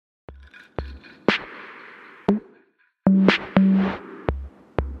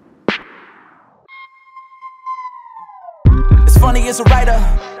funny as a writer.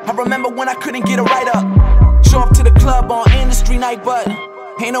 I remember when I couldn't get a write up. Show up to the club on industry night, but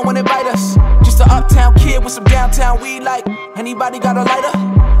ain't no one invite us. Just an uptown kid with some downtown weed, like, anybody got a lighter?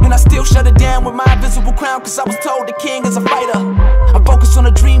 And I still shut it down with my invisible crown, cause I was told the king is a fighter. I focus on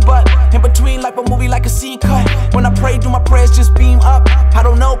a dream, but in between, like a movie, like a scene cut. When I pray, do my prayers just beam up? I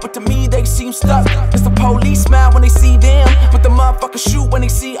don't know, but to me they seem stuck. It's the police smile when they see them, but the motherfuckers shoot when they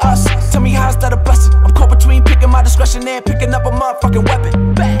see us. Tell me how's that a blessing? I'm caught between picking my discretion and picking up a motherfucking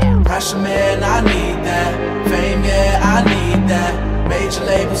weapon. Bam! Pressure, man, I need that. Fame, yeah, I need that. Major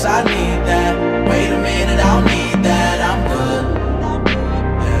labels, I need that. Wait a minute, I don't need that. I'm good.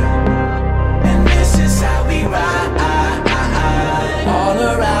 And this is how we ride. All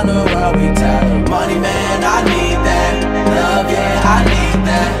around the world we tell money, man, I need that. Love, yeah, I need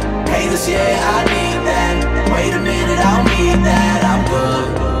that. Haters, yeah, I need that. Wait a minute, I don't need that. I'm good.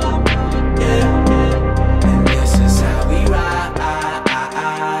 Yeah. And this is how we ride.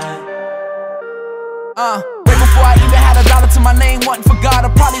 Way before I even had $1 to my name, wasn't for God, I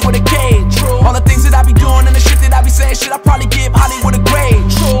probably